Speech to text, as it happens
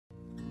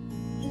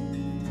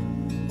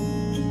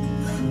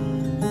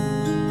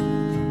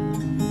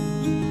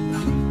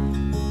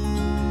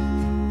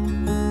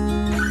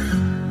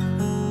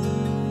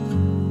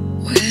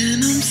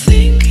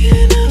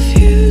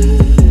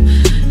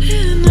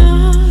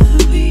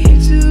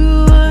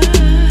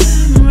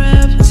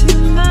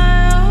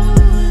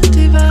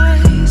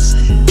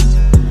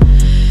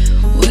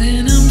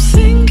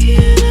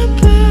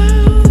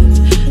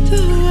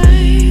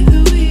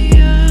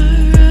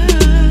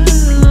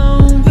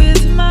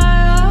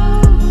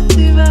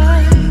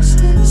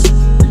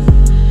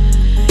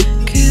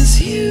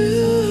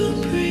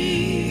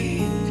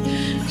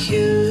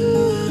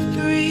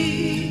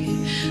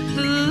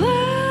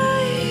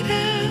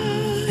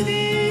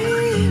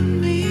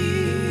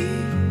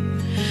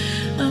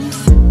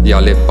Yeah,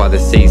 I live by the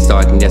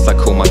seaside, and yes, I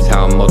call my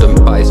town modern,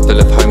 but it's full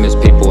of homeless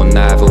people, and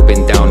they've all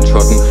been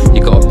downtrodden.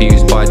 You got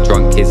abused by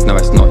drunk kids, no,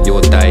 it's not your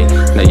day.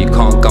 No, you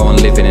can't go on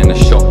living in a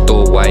shop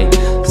doorway.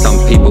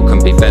 Some people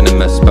can be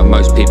venomous, but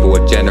most people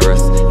are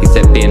generous. He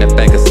said being a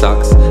beggar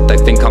sucks. They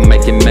think I'm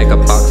making mega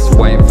bucks,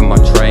 waiting for my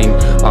train.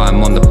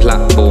 I'm on the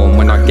platform.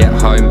 When I get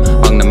home,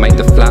 I'm gonna make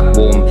the flat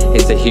warm.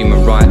 It's a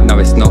human right, no,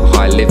 it's not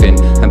high living.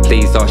 And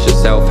please ask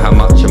yourself, how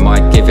much am I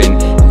giving?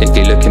 If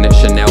you're looking at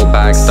Chanel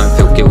bags, don't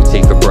feel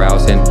guilty for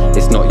browsing.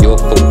 It's not your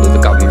fault that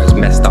the government's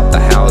messed up the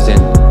housing.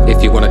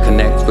 If you want to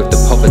connect with the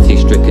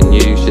poverty-stricken,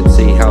 you should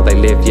see how they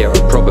live, yeah,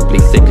 it'll probably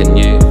sicken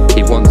you.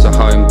 He wants a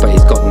home, but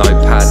he's got no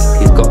pad.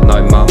 He's got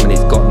no mum and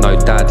he's got no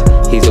dad.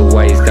 He's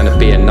always gonna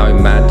be a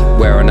nomad.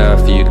 Where on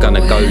earth are you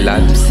gonna go,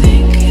 lad?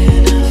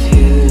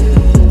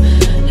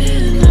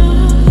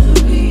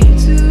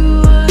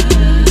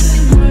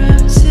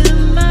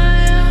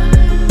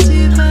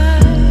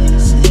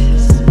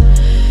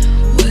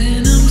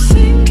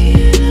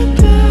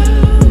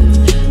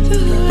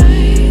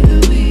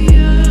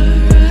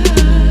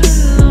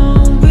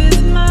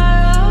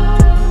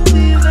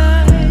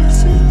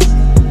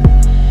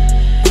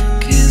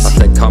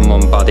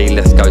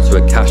 Let's go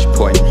to a cash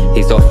point.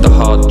 He's off the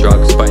hard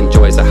drugs but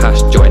enjoys a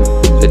hash joint.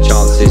 The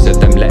chances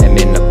of them let him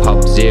in the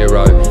pub,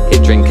 zero.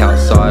 He'd drink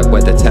outside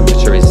where the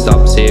temperature is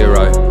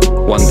sub-zero.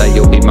 One day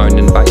you'll be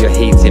moaning about your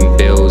heating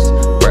bills.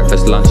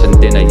 Breakfast, lunch and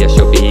dinner, yes,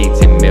 you'll be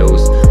eating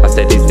meals. I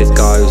said, is this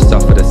guy who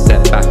suffered a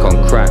setback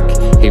on crack?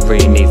 He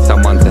really needs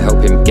someone to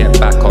help him get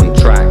back on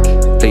track.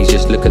 Please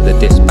just look at the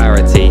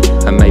disparity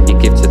and maybe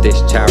give to this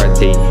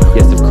charity.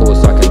 Yes, of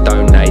course I can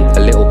donate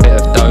a little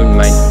bit of dough,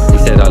 mate. He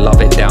said, I love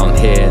it down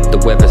here, the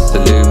weather's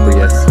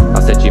salubrious. I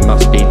said, you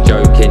must be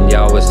joking,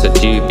 yeah, I was so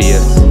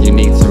dubious. You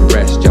need some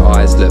rest, your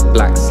eyes look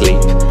black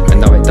sleep. And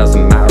no, it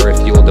doesn't matter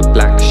if you're the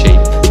black sheep.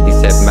 He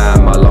said,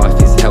 man, my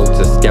life is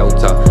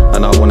helter-skelter,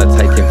 and I wanna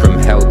take him from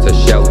hell to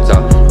shelter.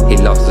 He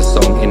loves the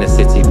song Inner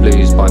City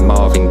Blues by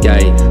Marvin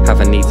Gaye.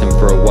 Haven't eaten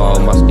for a while,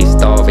 must be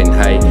starving,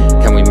 hey.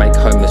 Can we make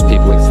homeless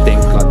people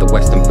extinct like the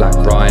Western black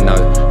rhino?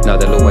 No,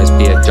 there'll always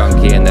be a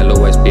junkie and there'll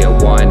always be a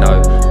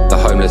wino. The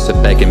homeless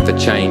are begging for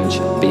change,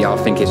 but yeah, I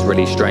think it's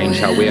really strange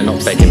how we are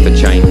not begging for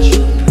change.